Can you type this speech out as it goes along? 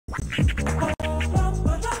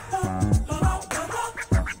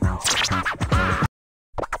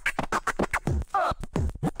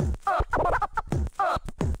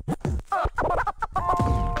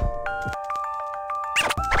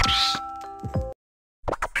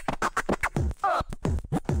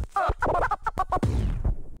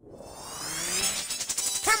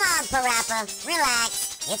Parappa,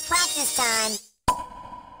 relax. It's practice time.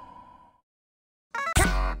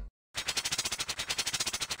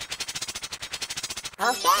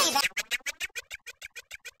 Okay,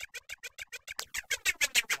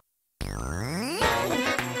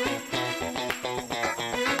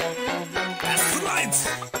 that's right.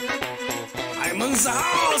 I'm in the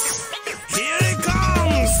house. Here it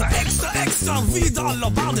comes. Extra, read all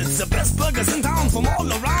about it. The best burgers in town from all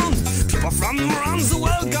around. People from around the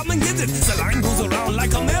world come and get it. The line goes around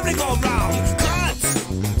like a merry-go-round. Cut.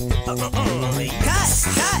 Got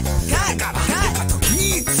to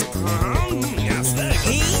eat. Yes, very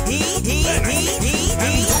good.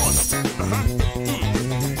 And toast.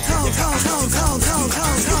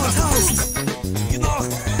 Toast. You know.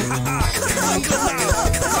 Come on.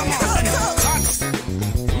 Cut.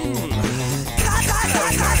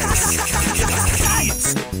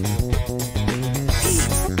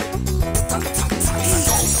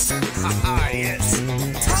 Toast. Yes.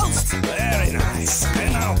 Toast. Very nice.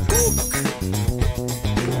 And now cook.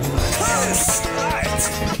 Yes, right.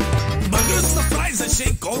 Burgers, the fries, a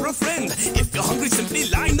shake or a friend. If you're hungry, simply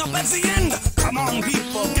line up at the end. Come on,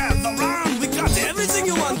 people, gather round. We got everything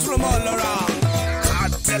you want from all around.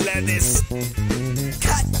 Cut the lettuce.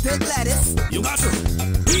 Cut the lettuce. You got to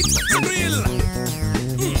heat the grill.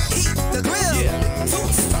 Heat the grill. Yeah.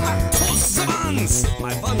 Toast the buns.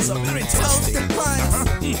 My buns are very Toast toasty. the buns.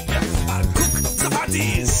 Cook the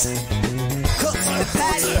patties. Cook the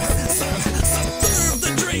patties. Serve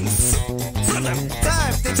the drinks. Serve them.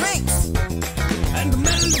 Serve the drinks. And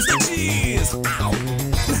melt the cheese. Ow.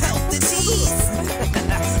 Melt the cheese.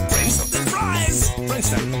 French the fries. French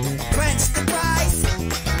them. French the fries.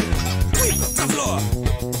 Sweep the floor.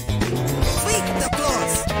 Sweep the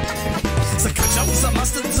floors. The ketchup, the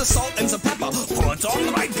mustard, the salt, and the pepper. Pour it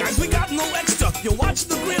on right, guys. We got no extra. You watch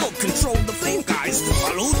the grill. Control the flame, guys.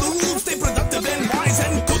 Follow the rules. Stay productive and wise.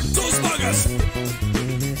 And cook those burgers.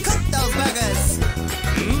 Cook those burgers.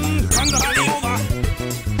 Turn the patty over.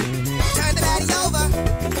 Turn the patty over.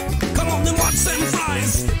 Come on and watch them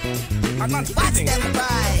fries. I'm not Watch eating. them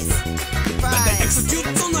fries. Better Fries. execute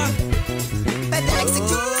tuna. Better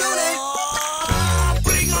execute sooner.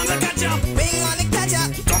 Bring on the ketchup. Bring on the ketchup.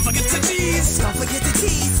 Don't forget the cheese. Don't forget the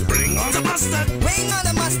cheese. Bring on the mustard. Bring on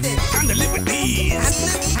the mustard. Handle it with ease.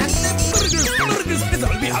 Burgers, it's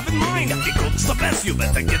all we have in mind. It cooks the best, you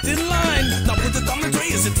better get in line. Now put it on the tray,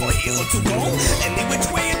 is it for here or to go? Any which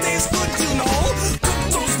way it tastes good, you know. Cook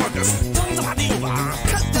those burgers, turn the patty over.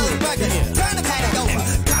 Cut those burgers. Turn the patty over.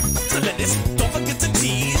 And cut the lettuce, don't forget the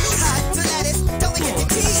cheese. Cut the lettuce. Don't forget the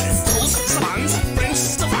cheese. Toast the buns, French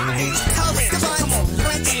the fries. Toast the buns.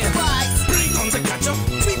 French the fries. Bring on the ketchup,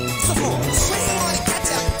 sweep the floors. Bring on the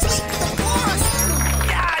ketchup. Sweep the floors.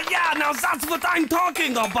 Yeah, now that's what I'm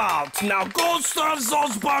talking about. Now go serve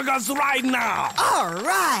those burgers right now. All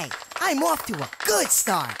right. I'm off to a good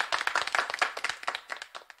start.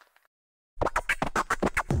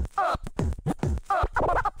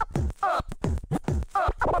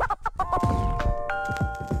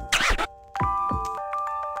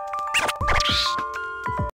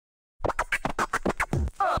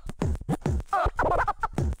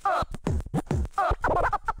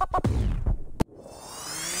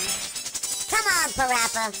 come on,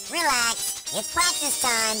 Parappa, relax. It's practice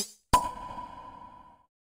time.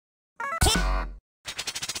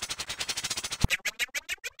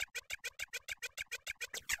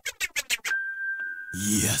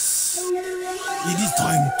 Yes, it is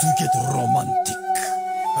time to get romantic.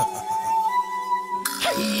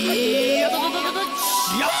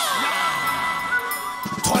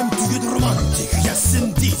 Time to get romantic, yes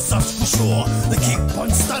indeed, that's for sure. The kick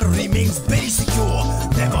punch style remains very secure.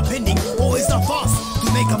 Never bending, always the fast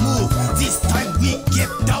to make a move. This time we get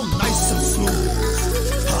down nice and smooth.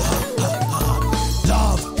 Ha ha ha ha.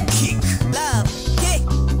 Love kick, Love kick.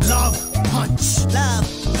 love punch, Love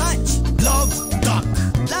punch. love duck,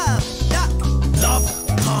 Love duck. love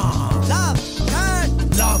palm, Love turn.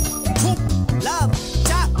 love hoop, Love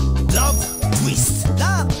chop. love twist,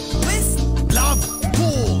 Love twist. love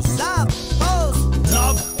pulls, Love pose.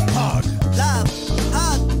 love hug, Love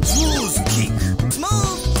hug. smooth kick,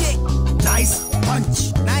 Smooth kick. nice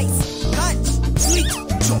punch, Nice punch. sweet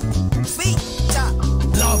chop, Sweet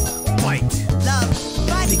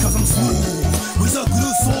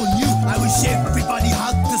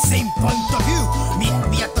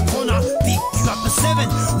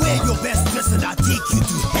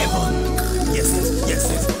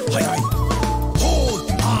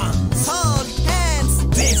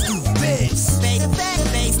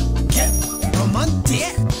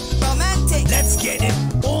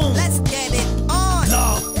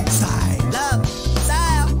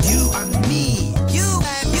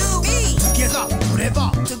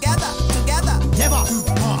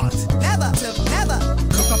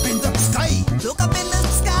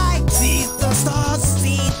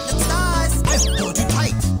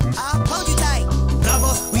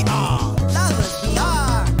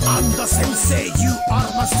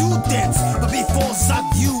have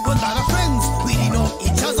you a lot of friends. We know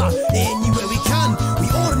each other anywhere we can. We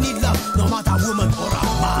all need love, no matter woman or a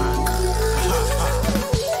man.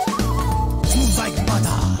 Smooth like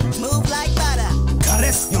butter. Move like butter.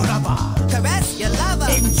 Caress your lover. Caress your lover.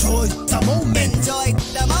 Enjoy the moment. Enjoy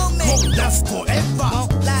the moment. Won't last forever.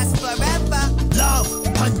 Won't last forever. Love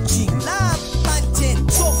punching. Love punching.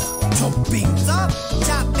 Soft chopping. Soft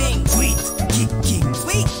chopping. Sweet kicking.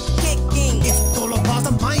 Sweet kicking. It's all about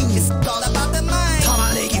the mind. It's all about the mind.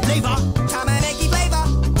 Tamalegi flavor. Tamalegi flavor.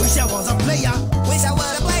 Wish I was a player. Wish I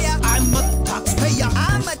was a player. I'm a taxpayer.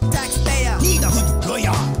 I'm a taxpayer. Need a good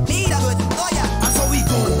lawyer. Need a good lawyer. And so we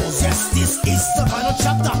go. Yes, this is the final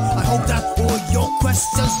chapter. I hope that all your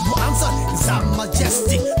questions will answer. Cause I'm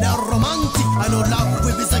majestic, now romantic. I know love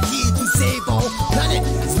whip is the key to save our planet.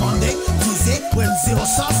 It's Monday, Tuesday, Wednesday or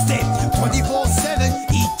Thursday. 24/7,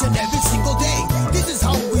 each and every single day. This is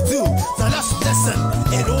how we do the last lesson.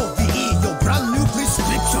 LOVE, your brand new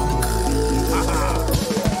prescription.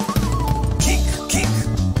 Kick, kick,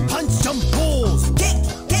 punch, jump, pose. Kick,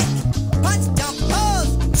 kick, punch, jump,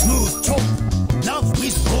 pose. Smooth choke, love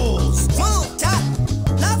with balls. Smooth chop,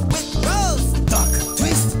 love with rose. Duck,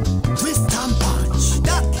 twist, twist and punch.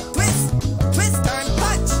 Duck, twist, twist, turn,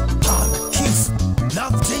 punch. Hug, kiss,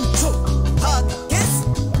 love then choke. Hug, kiss,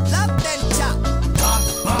 love, then chop.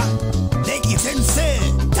 Tama, Negi sensei.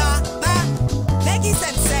 Ta-ma, Negi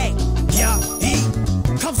sensei. Yeah, he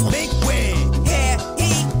comes to make way. Here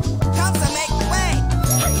he comes to make way.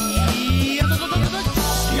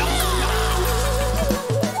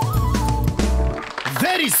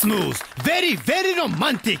 Very smooth, very, very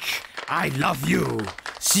romantic. I love you.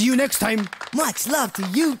 See you next time. Much love to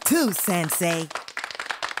you too, Sensei.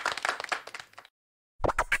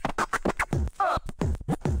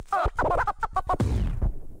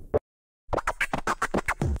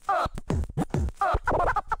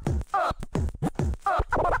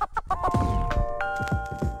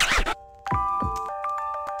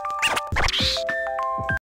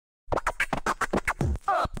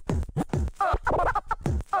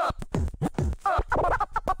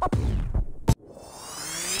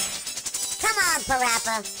 Come on,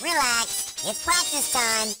 Parappa. Relax. It's practice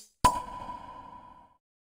time.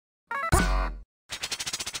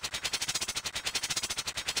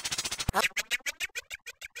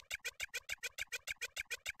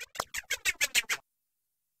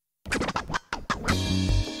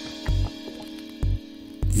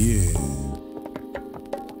 Yeah.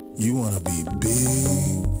 You wanna be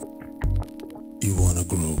big. You wanna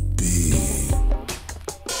grow big.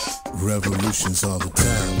 Revolutions all the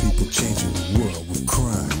time. People changing the world with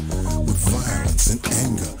crime, with violence and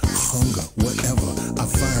anger, hunger, whatever. I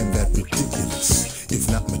find that ridiculous, if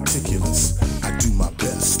not meticulous. I do my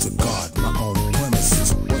best to guard my own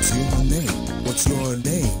premises. What's your name? What's your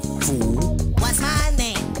name, fool? What's my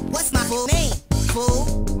name? What's my full name,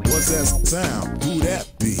 fool? What's that sound? Who that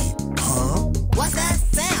be? Huh? What's that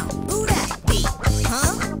sound? Who that be?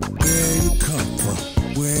 Huh? Where you come from?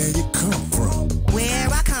 Where you come from? Where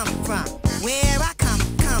I come from? Where I come.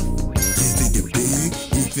 You think you're big?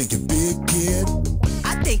 You think you're big, kid?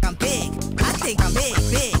 I think I'm big. I think I'm big.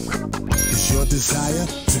 Is your desire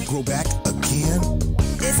to grow back again?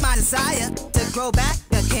 It's my desire to grow back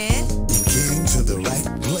again. You came to the right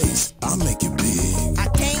place. I'll make it big. I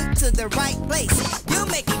came to the right place. You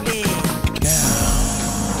make it big.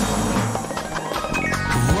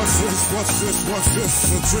 What's this?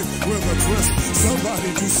 A trick with a twist. Somebody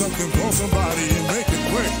do something, call somebody and make it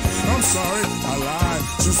quick. I'm sorry, I lied.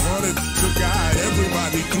 Just wanted to guide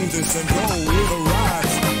everybody through this and go with a ride.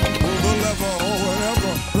 Pull the lever or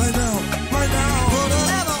whatever. Right now. Pull the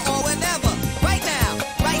lever or whatever. Right now.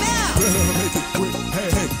 Better make it quick.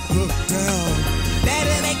 Hey, look down.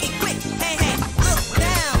 Better make it quick. Hey, look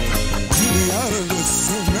down. Get me out of this.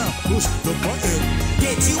 So now push the button.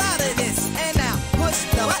 Get you out of this. And now push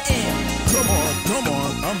the button. Come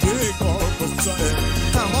on, I'm big all of a sudden.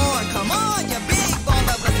 Come on, you're big all of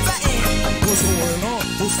a sudden.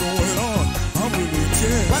 What's going on? I really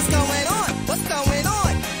care. What's going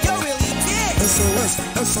on? You really care. SOS,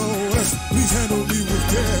 please handle me with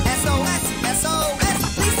care. SOS,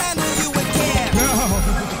 please handle you with care. Now.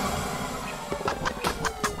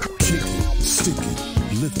 Kick it, stick it,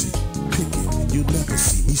 lift it, pick it. You'll never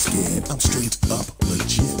see me scared. I'm straight up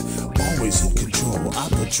legit. Always in control. I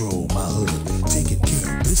patrol my hood, taking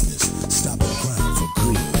care of business, stopping crime for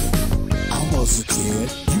good. I wasn't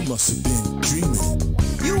scared. You must have been dreaming.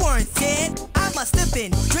 You weren't scared. I must have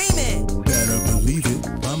been dreaming. Better believe it.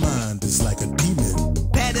 My mind is like a demon.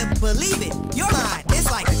 Better believe it. Your mind is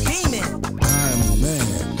like a demon. I'm the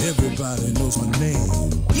man. Everybody knows my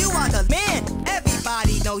name. You are the man.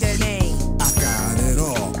 Everybody knows your name. I got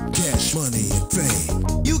money and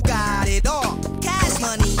fame. You got it all, cash,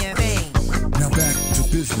 money, and fame. Now back to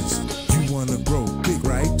business. You wanna grow big,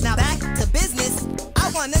 right? Now back to business.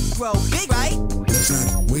 I wanna grow big, right? Let's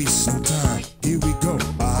not waste no time. Here we go,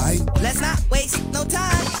 alright? Let's not waste no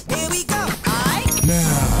time. Here we go, alright?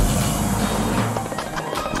 Now.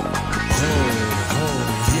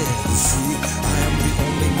 Yeah, you see, I am the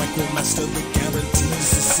only micromaster that guarantees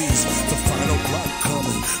the cease. The final block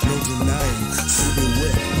coming, no denying. So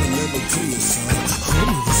beware when level 3 is signed.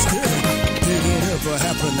 Homie, the scared. It don't ever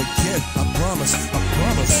happen again. I promise, I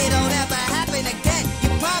promise. It don't ever happen again. You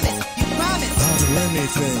promise, you promise. I'll do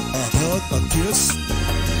anything. A hug, a kiss.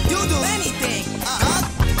 You do anything.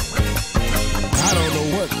 I don't know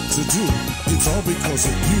what to do. It's all because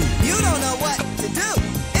of you. You don't know what to do.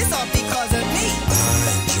 It's all because of me.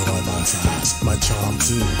 I enjoy my size, my charm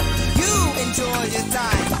too. You enjoy your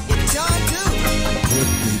time. Your charm too. Put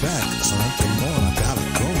me back, son. Come on, I gotta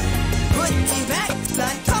go. Put you back,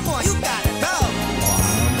 son. Come on, you gotta go. Or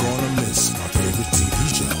I'm gonna miss my favorite TV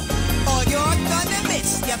show. Or you're gonna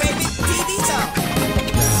miss your favorite TV show.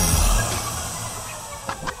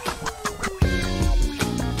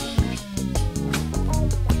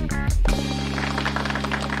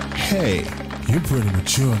 Hey, you're pretty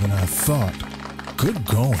mature than I thought. Good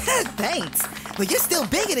going. Thanks, but you're still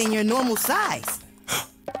bigger than your normal size.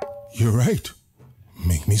 You're right.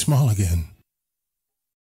 Make me small again.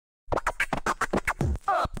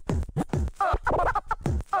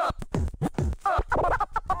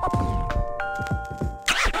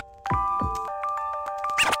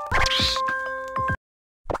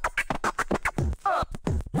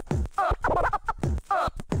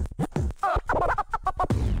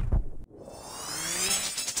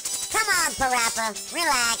 Come on, Parappa.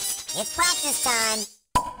 Relax. It's practice time.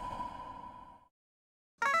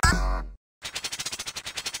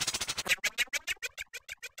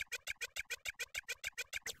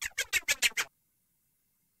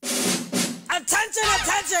 Attention,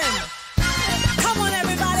 attention! Come on,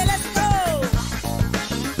 everybody, let's go!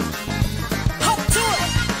 Up to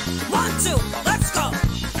it! 1, 2, let's go!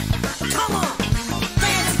 Come on!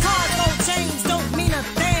 Fancy cars, gold chains don't mean a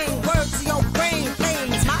thing. Words to your brain,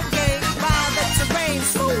 fame is my game. Ride the terrain,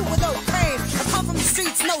 smooth with no pain. I come from the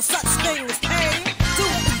streets, no such thing as pain. Do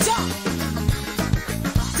the jump!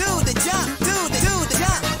 Do the jump, do the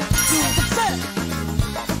jump. Do the flip!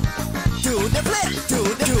 Do the flip, do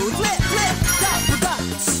the flip. Double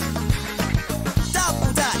dutch!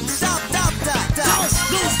 Double dutch, double dutch. Don't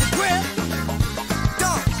lose the grip!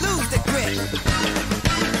 Don't lose the grip.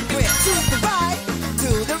 Grip. To the right! To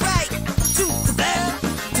the right, To the left!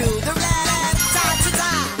 to the left. Side to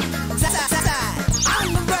side! Side to side. I'm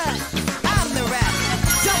the rep! I'm the rep.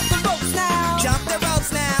 Jump the ropes now! Jump the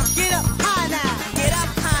ropes now. Get up high now! Get up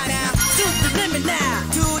high now. To the limit now!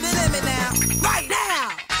 To the limit now. Right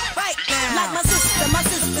now! Right now. Like my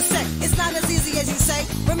sister said, it's not as easy as you say.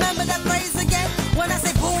 Remember that phrase again? When I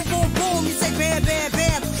say boom, boom, boom, you say bam, bam,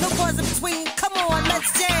 bam. No pause in between. Come on,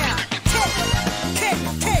 let's jam. Kick, kick,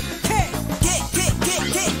 kick, kick. Kick, kick, kick,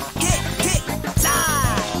 kick, kick, kick.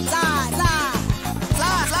 Slide, slide, slide.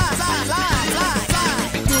 Slide, slide, slide, slide, slide,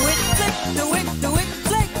 slide. Do it, flick, do it,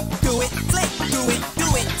 flick. Do it, flick, do it,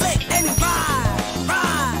 flick. And ride,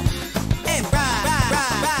 ride. And ride, ride,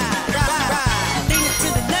 ride, ride, ride, ride. Lean it to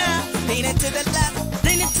the left, Lean it to the left,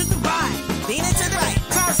 lean it to the right. lean it to the right.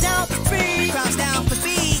 Crouch down for speed. Crouch down for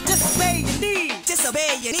speed. Just obey your needs. Just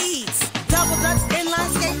obey your needs. Double dutch, inline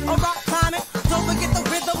skate, or rock climbing. Don't forget the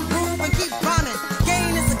rhythm, groove, and keep rhyming.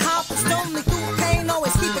 Gain is accomplished only through pain.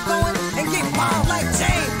 Always keep it going and get wild like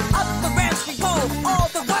Jane. Up the ramps we go, all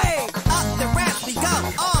the way. Up the ramp we go,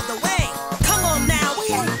 all the way. Come on now, we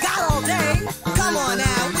ain't got all day. Come on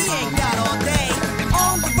now, we ain't got all day.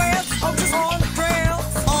 On the rails, or just on the trails.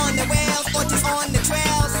 On the rails or just on the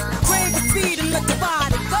trails. Crave the speed and let your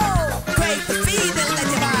body go. Crave the speed and let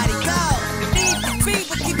your body go. Need the speed,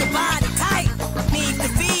 but keep your body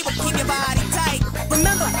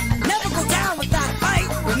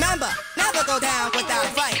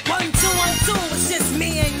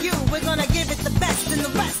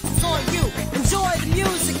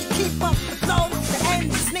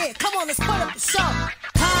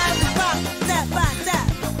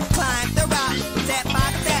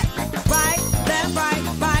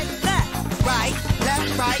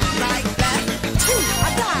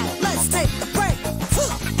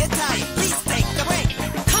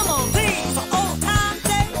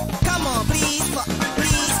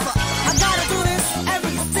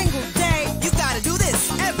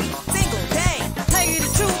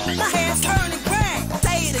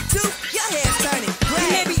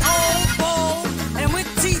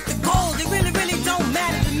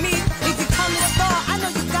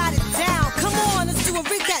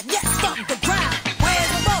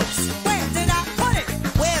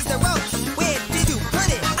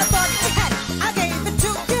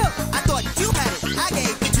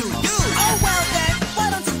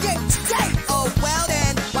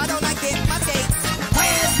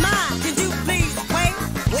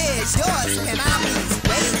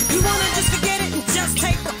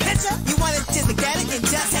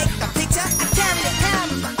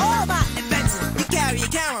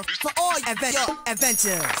for all your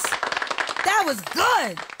adventures. That was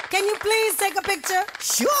good. Can you please take a picture?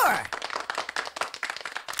 Sure.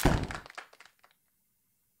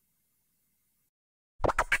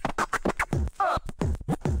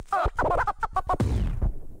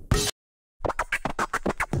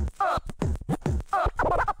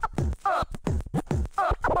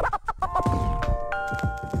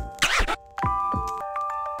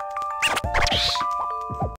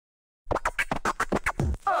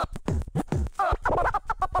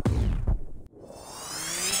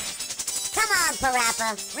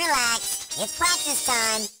 Parappa, relax. It's practice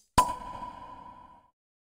time.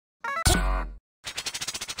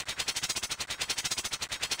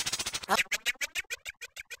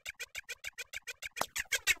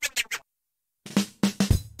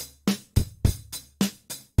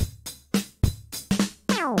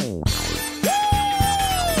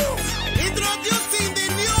 Introducing the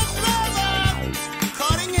new flavor!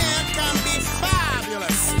 Cutting hair can be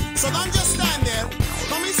fabulous. So don't just stand there.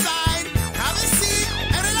 Come inside, have a seat,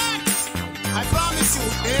 and relax. I promise you,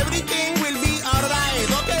 everything will be alright.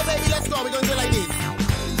 Okay, baby, let's go. We're going to do it like this.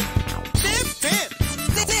 Trim, trim.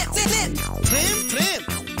 Trim, trim.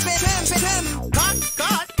 Cut,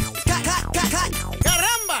 cut. Cut.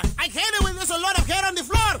 Caramba! I hate it when there's a lot of hair on the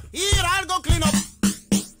floor. Here, I'll go clean up.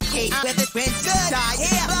 Hey, with it, when good, die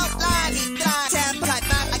here, blow, line, tap, cut,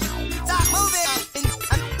 stop moving up, and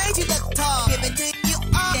I made you look tall, give it to you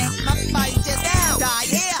all, yeah, my body just down,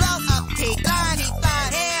 die here, blow up, keep line,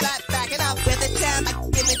 hair, back it up, with the tap, I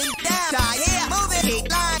give it down, die here, move it,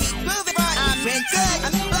 keep line, move it, front, I'm when good,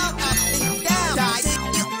 I'm blow up and down, die to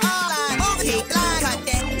you all, line, move it, keep line, cut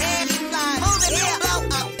that hair, keep line, move it, here, blow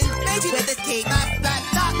up, and made you with the keep,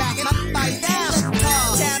 stop, back it up, body down, look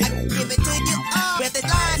tall, tap, I give it to you all, with the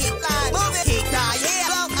line, move it, keep die, yeah,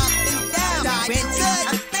 blow up and down, die, when good,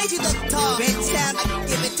 I made you look tall, when down, I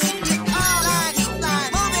give it to you all, line,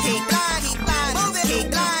 move it, keep line, move it, keep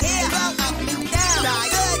line, yeah, blow up and down, die,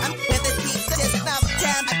 good, I'm with the keep, just enough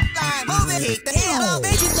time, line, move it, keep the hair, blow,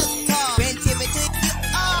 made you look tall, when give it to you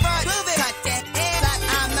all, right, move it, cut that hair, like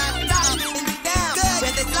I'm not up and down, good,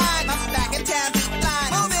 with the line, my back and down, keep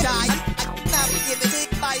line, move it, die, I'm give it to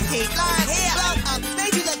you, body, keep line, hair, blow up,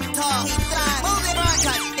 made you look tall, keep line, move it, right,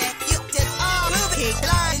 cut that, you just all, move it, keep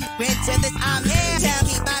line, when with it, I'm here, down,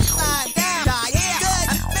 keep my line, down, die, yeah, good,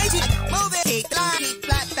 I made you, move it, keep line, keep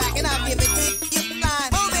flat, backing up, give it to you, line,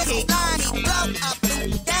 move it, keep line, keep blow up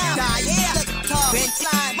and down, die, yeah, look tall, when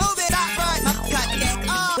line, move it, up, right, up, cut that,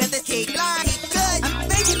 all, with it, keep line, keep good, I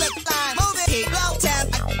made you look line, move it, keep blow, down,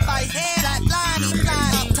 by hair, that line, keep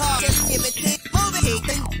line, up tall, just give it to you, move it, keep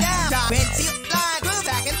it down, die, when you line, groove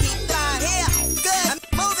back and keep line, here, good, I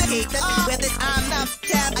move it, keep it, with it, I'm up,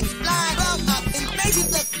 down, I line, blow up and made you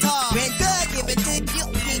look tall, when good, give it to you,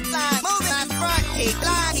 keep line, move it, front, keep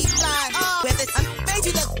line, all, with it, I made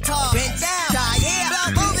you look tall, when down, die, yeah, blow,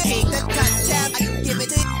 move it, keep the cut, down, I give it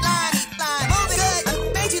to you, line, move it, good, I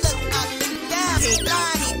made you look up and down, keep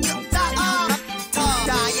line, you stop, all, up, tall,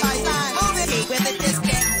 die, line, move it, keep with it, just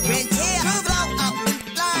get, when here, move blow up and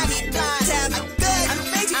line, down, I good, I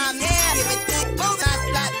made you, I'm here, give it to you, move it,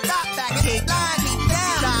 flat, stop, back, and keep line,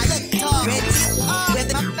 down, die, look tall, when you all, with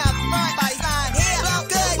it, I'm not front, body, line, here, blow,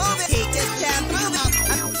 good, move it, keep just down, move up,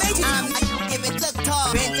 I made you, I give it, look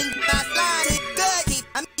tall, when in my line, good, keep,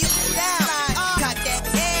 I'm you down, line, cut that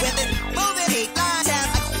hair, with it, move it, keep line, down,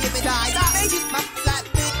 I give it, die, I made you, my flat,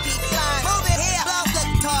 keep line, move it, here, blow, look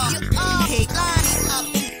tall, you all, keep line, up,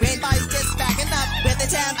 when body just backing up, with the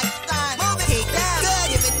down, I line, move it, keep down, good,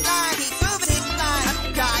 give it, line, keep moving, keep line, I'm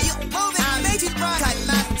die, you move it, I made you run, cut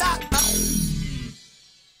my stop, up.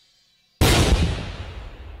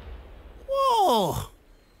 Whoa!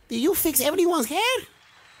 Did you fix everyone's hair?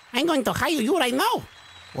 I'm going to hire you right now.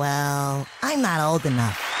 Well, I'm not old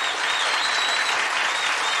enough.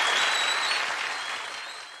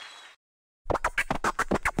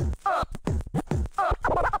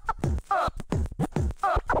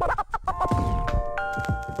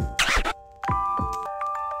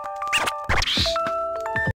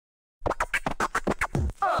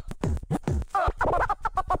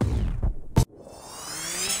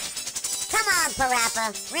 Come on,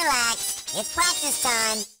 Parappa, relax. It's practice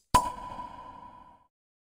time.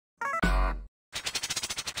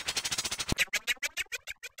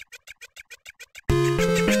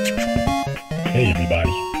 Hey everybody,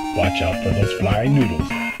 watch out for those flying noodles.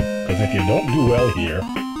 Cause if you don't do well here,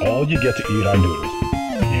 all you get to eat are noodles.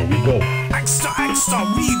 Here we go. Extra, extra,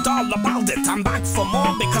 read all about it. I'm back for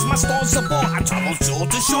more because my store's a bore. I travel shore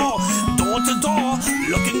to shore, door to door,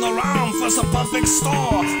 looking around for some perfect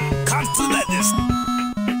store. Cut to lettuce,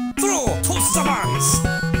 through to savants.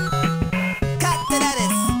 Cut the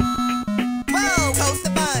lettuce,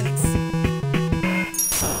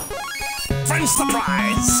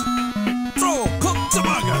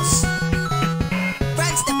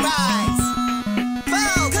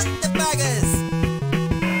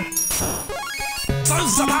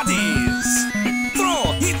 serves the patties.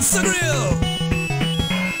 Throw, hits the grill.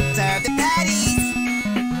 Serve the patties.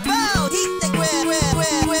 Whoa, heat the grill.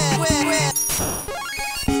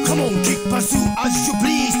 Come on, kick, pursue as you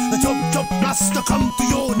please. The top master, come to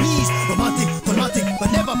your knees. Romantic, dramatic,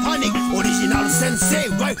 but never panic. Original sensei,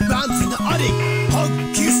 right rounds in the attic. Hug,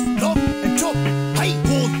 kiss, love, and chop. Hey,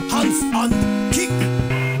 hold hands and kick.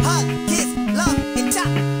 Hug, kiss, love, and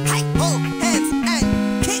chop. Hey, hold hands and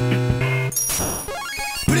kick.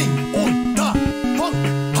 Bring on the funk.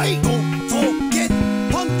 Hey, don't forget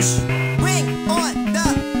punch. Bring on the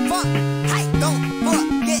funk. Hey, don't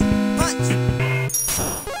forget punch.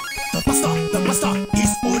 The master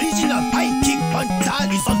is original. High kick punch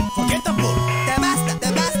style is unforgettable. The master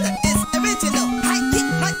is original. High kick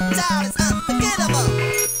punch style is unforgettable.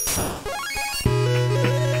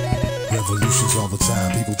 Revolutions all the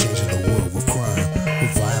time, people changing the world with crime,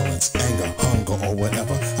 with violence, anger, hunger, or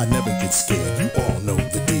whatever. I never get scared, you all know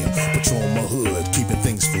the deal. Patrol my hood, keeping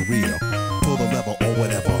things for real. Pull the lever or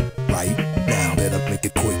whatever, right now. Better make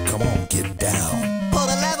it quick, come on, get down. Pull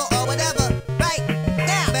the level or whatever, right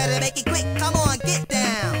now. Better make it quick, come on, get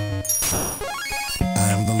down. I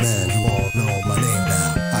am the man, you all know my name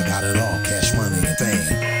now. I got it all, cash, money, and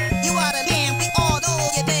fame. You are the man, we all know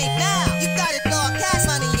your name now. You got it all, cash,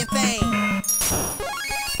 money, and fame.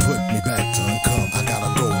 Put me back, son, come, I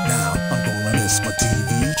gotta go now. I'm gonna miss my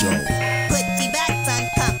TV show. Put me back, son,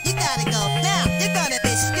 come. You gotta go now. You're gonna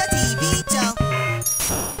miss your TV show.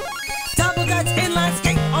 Double Dutch inline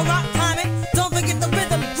skate or rock climbing. Don't forget the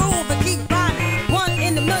rhythm, groove, and keep rhyming. 1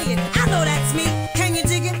 in a million, I know that's me. Can you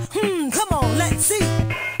dig it? Come on, let's see.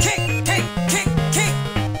 Kick, kick, kick, kick.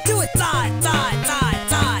 Do it side, side, side,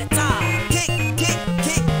 side, side. Kick, kick,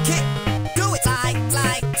 kick, kick. Do it side,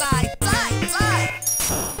 side, side, side, side.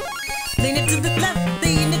 Lean it to the left,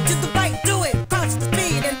 lean it to the right. Do it, cross the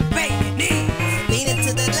speed and bang your knees. Lean it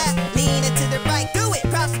to the left, lean it to the right. Do it,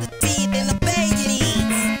 cross the feet and obey your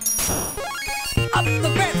needs. Up the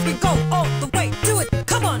ramp we go all the way. Do it,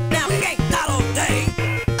 come on now, we ain't got all day.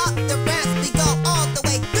 Up the ramps we go all the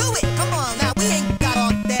way. Do it, come on now, we ain't got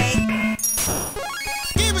all day.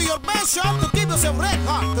 Give it your best shot to keep yourself red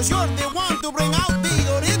hot. Cause you're the one to bring out the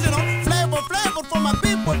original flavor for my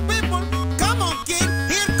people. Come on, kid,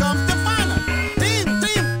 here comes the final. Trim,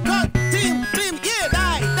 cut, trim, yeah,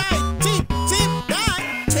 die, trim, die.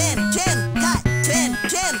 Trim, cut,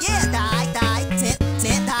 trim, yeah, die, trim,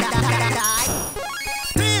 die.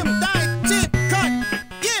 Trim, die, cut,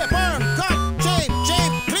 yeah, burn, cut, shave,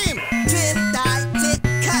 trim. Trim, die,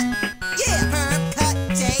 cut, yeah, perm, cut,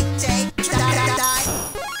 die.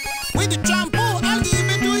 With the shampoo, I'll give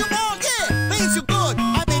it to you all, yeah. Rinse you good, I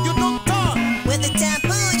mean you look tall. With the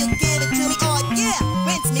shampoo, you give it to me all, yeah.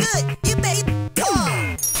 Rinse me good, you made tall.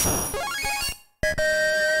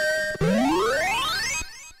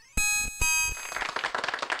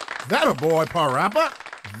 That a boy, Parappa?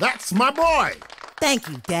 That's my boy. Thank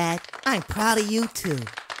you, Dad. I'm proud of you, too.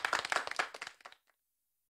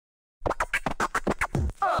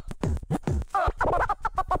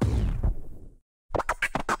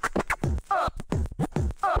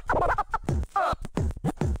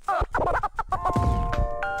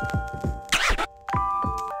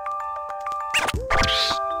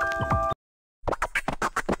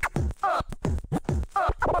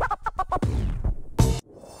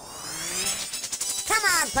 Come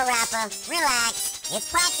on, Parappa. Relax. It's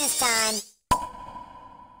practice time.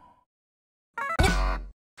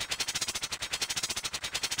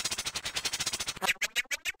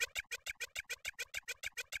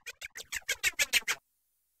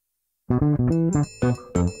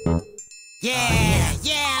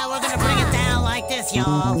 Yeah, we're gonna bring it down like this,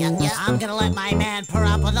 y'all. I'm gonna let my man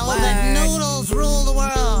Parappa know that noodles rule the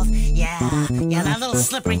world. Yeah, that little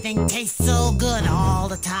slippery thing tastes so good all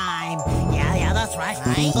the time. Yeah, that's right.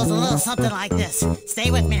 It goes a little something like this. Stay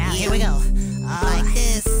with me now, here we go. Like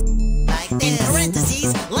this. In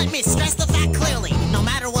parentheses, let me stress the fact clearly. No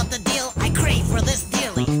matter what the deal, I crave for this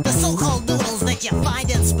dearly. The so-called noodles that you find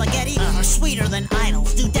in spaghetti are sweeter than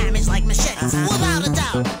idols, do damage like machetes. Without a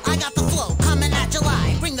doubt, I got the flow coming at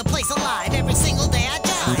July. Bring the place alive every single day I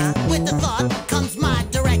jive. With the thought comes my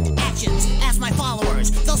direct actions. Ask my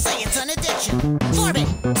followers, they'll say it's an addiction. Florb it,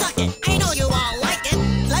 suck it, I know you all like it.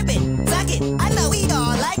 Flip it, suck it, I know we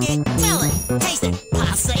all like it. Smell it, taste it,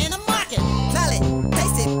 pasta in a market. Smell it,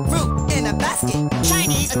 taste it, fruit in a basket.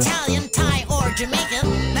 Chinese, Italian, Thai, or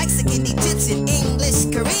Jamaican. Mexican, Egyptian, English,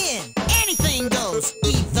 Korean. Anything goes,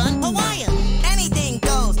 even Hawaiian. Anything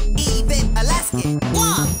goes, even Alaskan.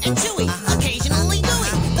 Long and chewy, occasionally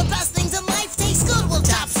gooey. The best things in life taste good with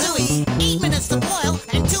chop suey. 8 minutes to boil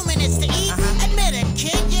and 2 minutes to eat. Admit it,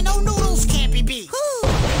 kid, you know noodles can't be beat.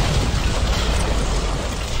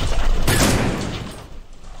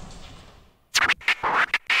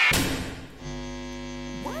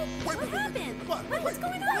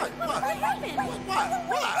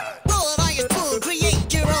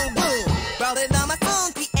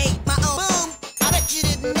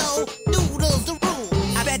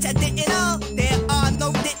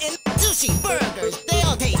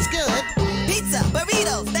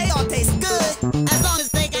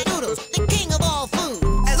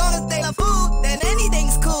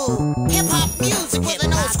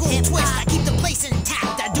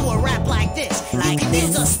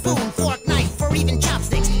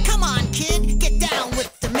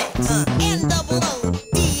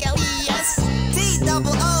 N-double-O-D-L-E-S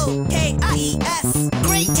T-double-O-K-I-E-S.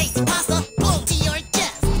 Great tasty pasta, blow to your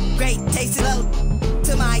chest. Great tasty load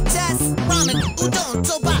to my chest. Ramen, udon,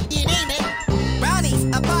 soba, you name it. Brownies,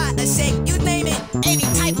 a pie, a shake, you name it. Any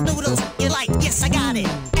type of noodles you like, yes I got it.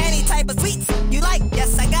 Any type of sweets you like,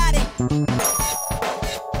 yes I got it.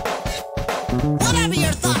 Whatever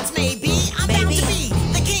your thoughts may be, I'm bound to be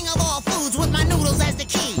the king of all foods with my noodles as the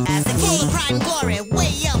key. As the Full key. of pride and glory,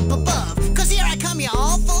 way up above. Cause here I come,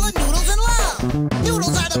 y'all, full of noodles and love.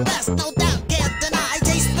 Noodles are the best, no doubt, can't deny.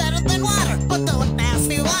 Taste better than water, but don't ask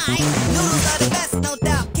me why. Noodles are the best, no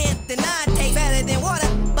doubt, can't deny. Taste better than water,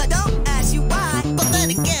 but don't ask you why. But then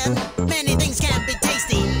again, many things can be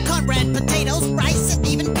tasty. Cornbread, potatoes, rice, and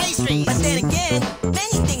even pastries. But then again,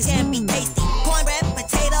 many things can be tasty. Cornbread,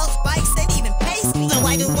 potatoes, rice, and even pastry. So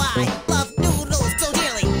why do I love noodles so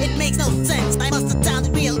dearly? It makes no sense, I must have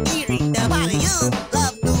sounded real eerie. Now why do you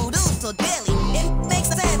love noodles so dearly? It makes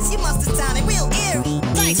sense, you must have sounded real eerie.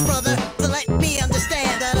 Thanks, brother, for letting me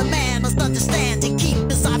understand that a man must understand to keep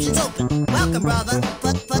his options open. Welcome, brother.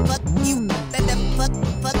 Put you. Then the put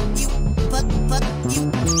you.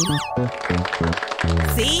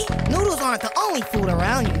 See? Noodles aren't the only food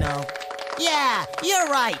around, you know. Yeah, you're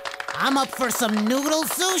right. I'm up for some noodle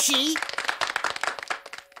sushi.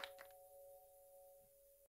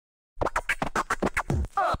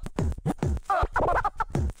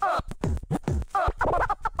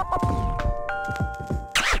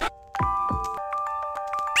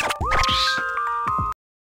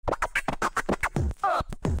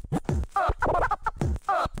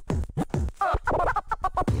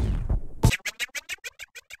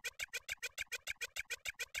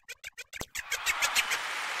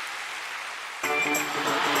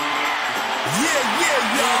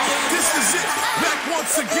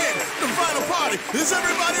 Once again, the final party. Is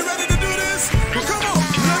everybody ready to do this? Well, come on,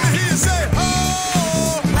 let me hear you say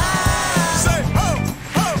ho, ho. Say ho,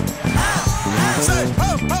 ho, ho. Say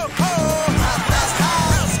ho, ho, ho.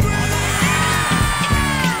 Now scream.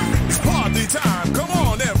 It's party time. Come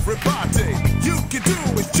on, everybody. You can do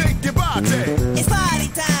it. Shake your body. It's party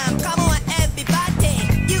time. Come on, everybody.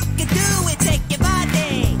 You can do it. Shake your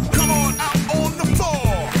body. Come on out on the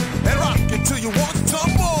floor and rock it till you want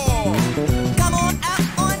some more.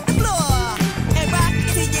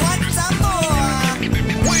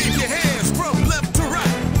 Wave your hands from left to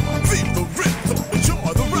right. Feel the rhythm,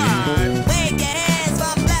 enjoy the ride. Wave your hands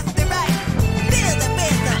from left to right. Feel the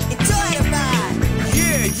rhythm, enjoy the ride.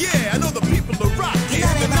 Yeah, yeah, I know the people are rocking. You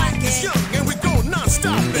know they The night is rockin'. young and we go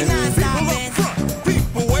non-stop. We non-stoppin'. People up front,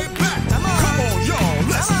 people way back. Come on. Come on, y'all,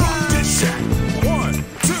 let's Come rock on. this shack. 1,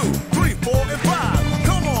 2, 3, 4, and 5.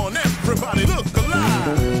 Come on, everybody, look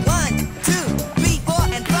alive. 1, 2, 3, 4,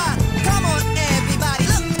 and 5. Come on, everybody,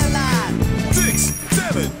 look alive. 6,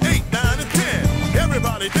 7, 8, 9, and 10.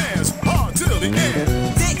 Everybody dance hard till the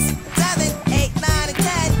end. 6, 7, 8, 9, and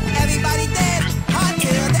 10. Everybody dance hard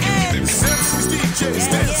till the end. MCs, DJs,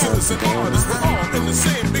 dancers, and artists, we're all in the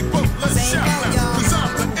same big boat. Let's Same shout boat, now, y'all. 'cause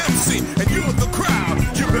I'm the MC and you're the crowd.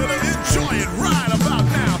 You better enjoy it right about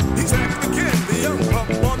now. He's back again, the young pup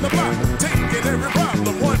on the block, taking every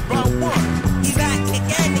problem one by one. He's back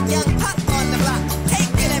again, the young pup on the block,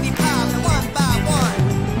 taking every problem one by one.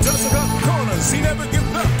 Doesn't cut corners, he never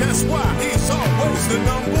gives up. That's why he's always the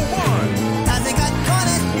number one. Doesn't cut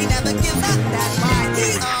corners, he never gives up. That's why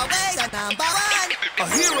he's always the number one. A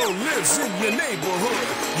hero lives in your neighborhood.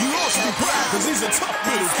 You ought to be proud, 'cause he's a tough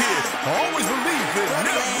little kid. Always believe it,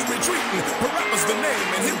 never retreating. Parappa's the name,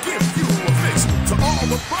 and he'll give you a fix. To all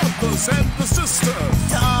the brothers and the sisters,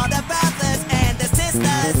 To all the brothers and the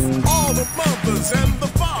sisters, all the mothers and the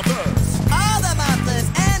fathers. all the mothers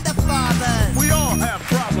and the fathers. We all have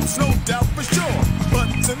problems, no doubt for sure. But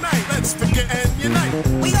tonight, let's forget and unite.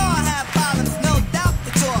 We all have problems, no doubt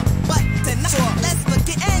for sure. But tonight, let's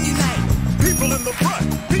forget and unite. People in the front,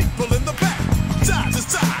 people in the back, side to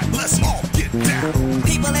side, let's all get down.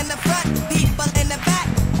 People in the front, people in the back,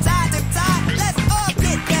 side to side, let's all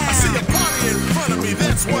get down. I see a party in front of me,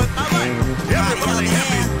 that's what I like. Everybody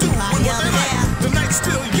happy, doing what they like. The night's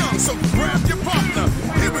still young, so grab your partner.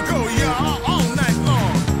 Here we go, y'all, all night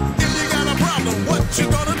long. If you got a problem, what you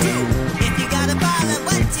gonna do? If you got a problem,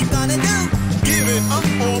 what you gonna do? Give it up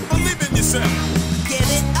or believe in yourself. Give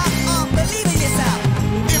it up or believe in yourself.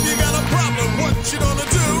 If you got a problem, what you gonna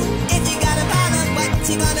do? If you got a problem, what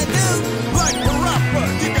you gonna do? Like Parappa,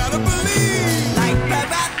 you gotta believe. Like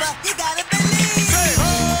Parappa, you gotta believe. Say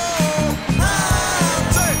ho, Ho,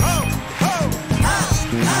 say ho, ho, ho,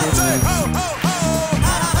 ho, say ho, ho, ho.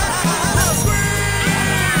 Now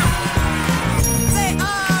scream. Say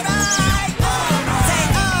alright. Say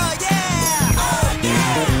oh yeah. Oh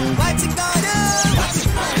yeah. What you gonna do? What you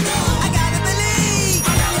gonna do? I gotta believe.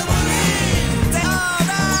 I gotta believe. Say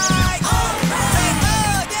alright. Alright. Say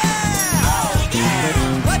oh yeah. Oh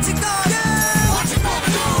yeah. What you gonna do? What you gonna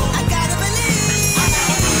do? I gotta believe. I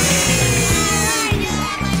gotta believe.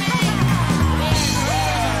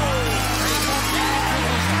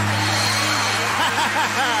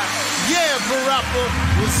 Yeah, Parappa,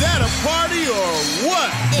 was that a party or what?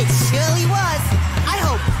 It surely was. I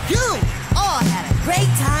hope you all had a great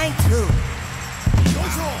time too.